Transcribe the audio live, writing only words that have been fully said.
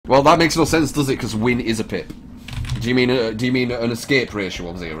Well, that makes no sense, does it? Because win is a pip. Do you mean an escape ratio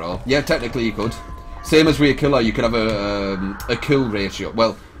of 0? Yeah, technically you could. Same as with a killer, you could have a kill ratio.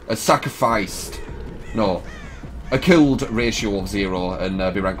 Well, a sacrificed. No, a killed ratio of 0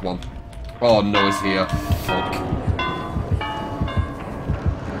 and be rank 1. Oh no, it's here. Fuck.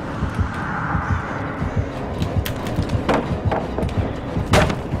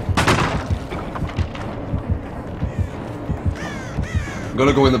 I'm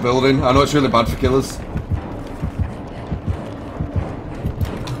gonna go in the building. I know it's really bad for killers.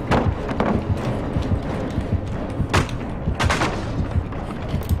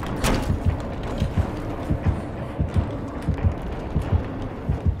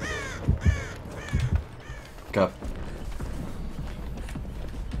 Okay.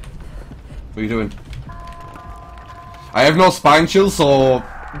 What are you doing? I have no spine chill, so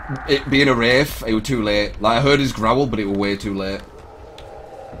it being a Wraith, it was too late. Like, I heard his growl, but it was way too late.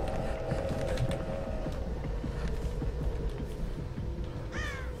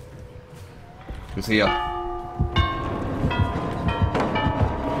 Who's here?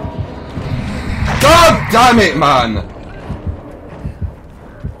 God damn it, man!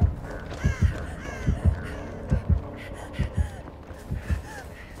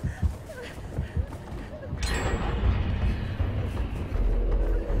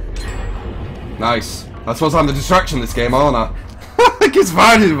 Nice. I suppose I'm the distraction in this game, aren't I? It keeps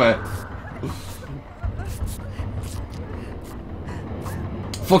finding me.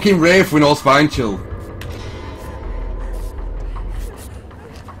 Fucking Wraith with no spine chill.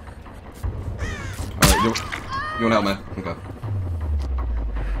 Alright, you wanna help me? Okay.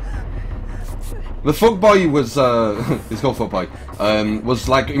 The fuckboy was, he's called fuckboy, was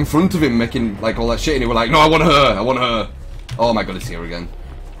like in front of him making like all that shit and he was like, no, I want her, I want her. Oh my god, it's here again.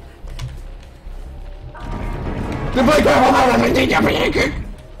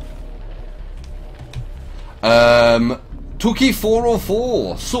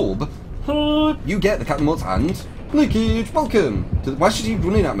 Tuki404 sub. You get the Captain Mutt's hand. Leakage, welcome. Why should you keep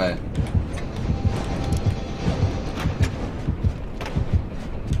running at me?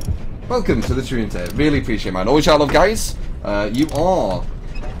 Welcome to the Trinity. Really appreciate it, man. Always shout love, guys. You are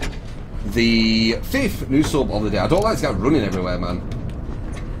the 5th new sub of the day. I don't like this guy running everywhere, man.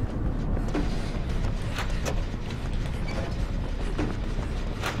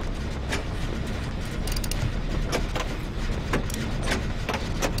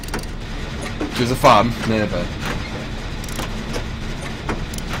 There's a farm nearby.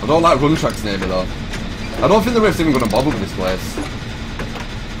 I don't like run tracks near me though. I don't think the rift's even going to bother with this place.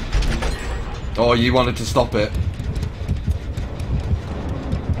 Oh, you wanted to stop it.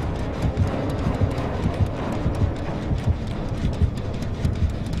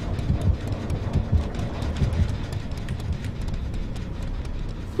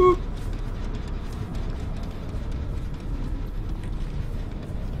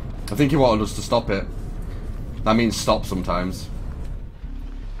 I think he wanted us to stop it. That means stop sometimes.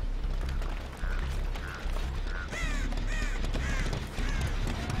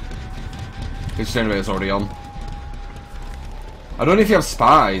 His generator's already on. I don't know if you have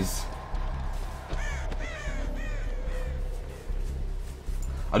spies.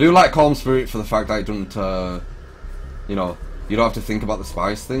 I do like Calm Spirit for the fact that it doesn't, you know, you don't have to think about the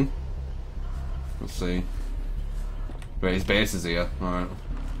spies thing. Let's see. Wait, his base is here. Alright.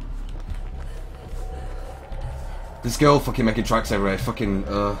 This girl fucking making tracks everywhere. Fucking,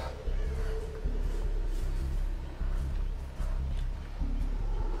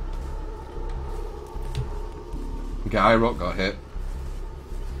 Okay, iRock got hit.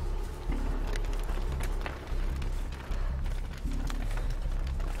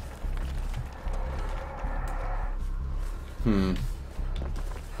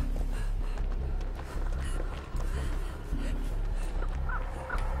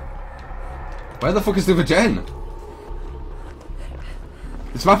 Where the fuck is the other gen?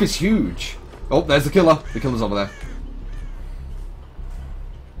 This map is huge. Oh, there's the killer. The killer's over there.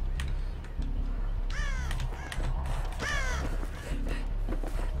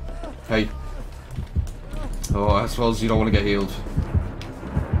 Hey. Oh, I suppose you don't want to get healed.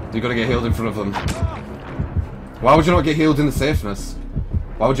 You gotta get healed in front of them. Why would you not get healed in the safeness?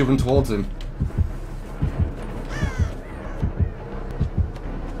 Why would you run towards him?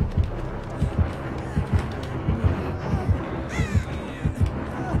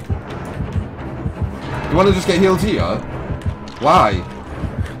 You want to just get healed here? Why?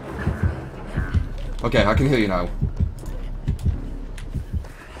 Okay, I can heal you now.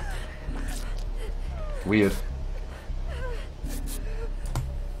 Weird.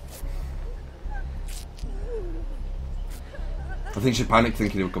 I think she panicked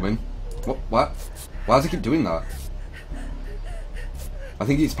thinking he would come in. What? Why does he keep doing that? I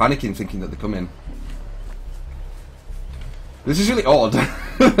think he's panicking thinking that they're coming. This is really odd.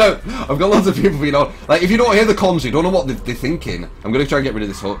 I've got lots of people being odd. Like, if you don't hear the comms, you don't know what they're thinking. I'm going to try and get rid of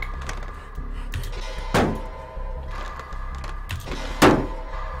this hook.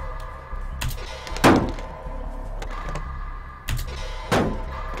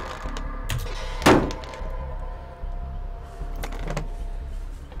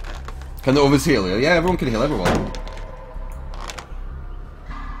 Can the others heal you? Yeah, everyone can heal everyone.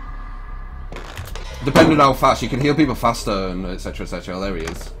 Depending on how fast, you can heal people faster and etc, etc. Oh, there he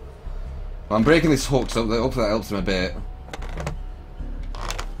is. Well, I'm breaking this hook, so hopefully that helps him a bit.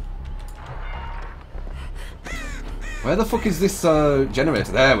 Where the fuck is this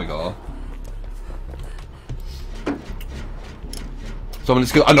generator? There we go.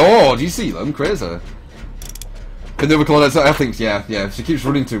 Someone's I know, do you see them? Crazy. Can the other clone, I think, yeah, she keeps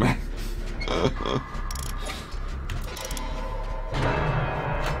running to me.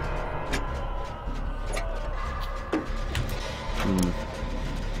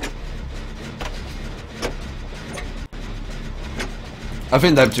 I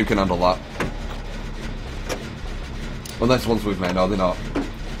think them two can handle that. Unless one's with me, no, they're not.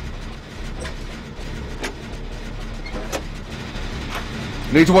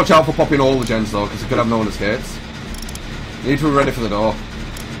 You need to watch out for popping all the gens though, because you could have no one escapes. You need to be ready for the door.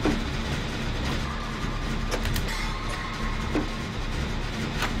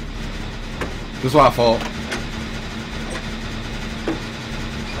 This is what I thought.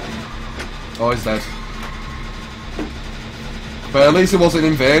 Oh, he's dead. But at least it wasn't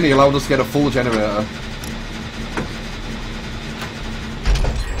in vain, he allowed us to get a full generator.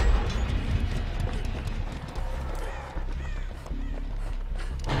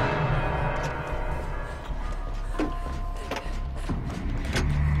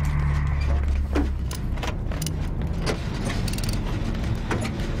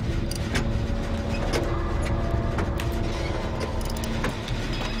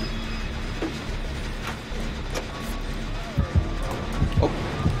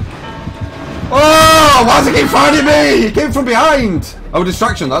 Oh, why does he keep finding me? He came from behind. Oh,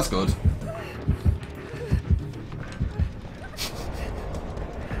 distraction, that's good.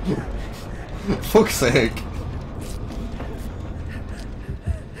 Fuck's sake.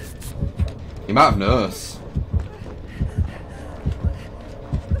 He might have nurse.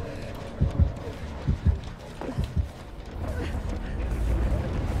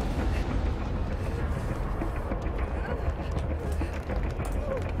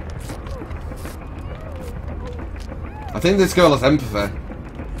 I think this girl has empathy.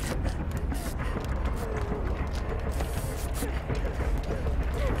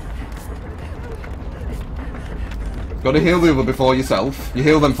 Got to heal the other before yourself. You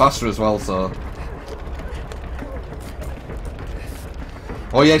heal them faster as well, so.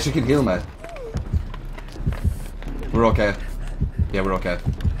 Oh yeah, she can heal me. We're okay. Yeah, we're okay.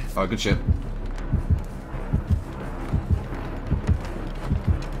 Alright, good shit.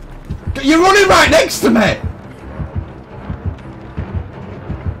 You're running right next to me!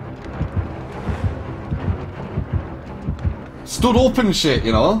 Stood up and shit,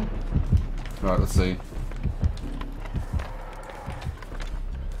 you know? Right, let's see.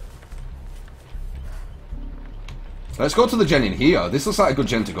 Let's go to the gen in here. This looks like a good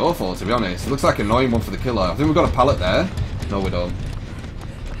gen to go for, to be honest. It looks like an annoying one for the killer. I think we've got a pallet there. No, we don't.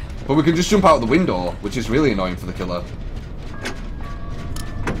 But we can just jump out the window, which is really annoying for the killer.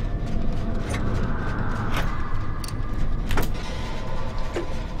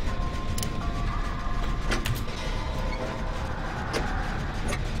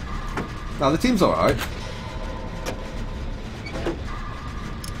 Nah, the team's alright.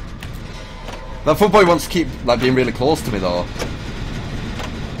 That FUKBOI wants to keep like being really close to me though.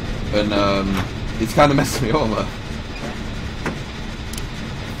 And it's kind of messing me over.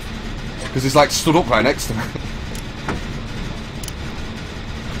 Because he's like stood up right next to me.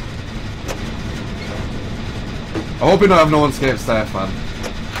 I'm hoping I have no one escape safe, man.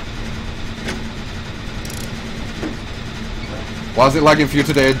 Why is it lagging for you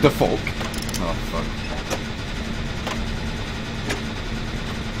today, the fuck? Oh, fuck.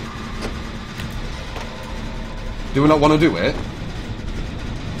 Do we not want to do it?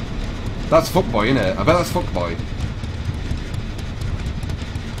 That's FUKBOI, innit? I bet that's FUKBOI.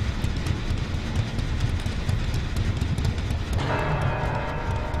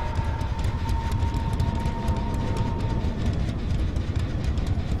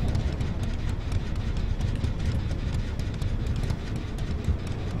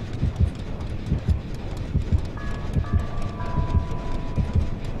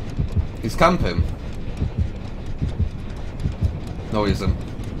 He's camping. No, he isn't.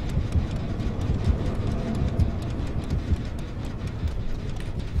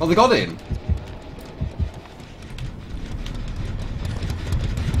 Oh, they got in.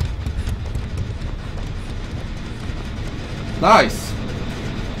 Nice.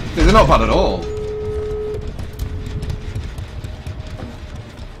 They're not bad at all.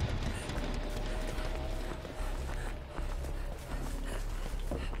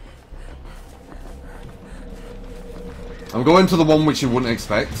 I'm going to the one which you wouldn't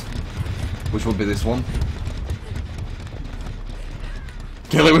expect, which would be this one.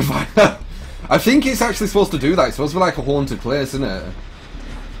 Kill it with fire. I think it's actually supposed to do that. It's supposed to be like a haunted place, isn't it?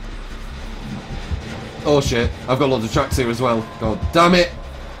 Oh shit, I've got loads of tracks here as well. God damn it.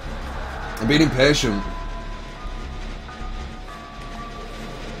 I'm being impatient.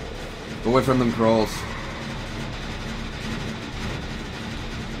 Go away from them crawls.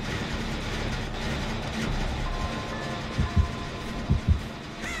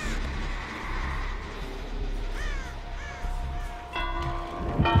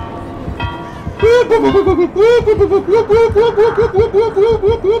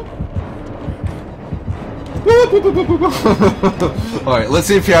 Alright, let's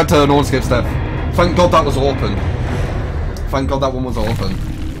see if you had no one skip step. Thank God that was open. Thank God that one was open.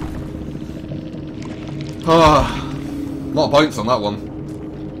 Ah, a lot of points on that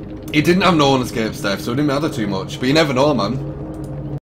one. He didn't have no one escape step, so it didn't matter too much. But you never know, man.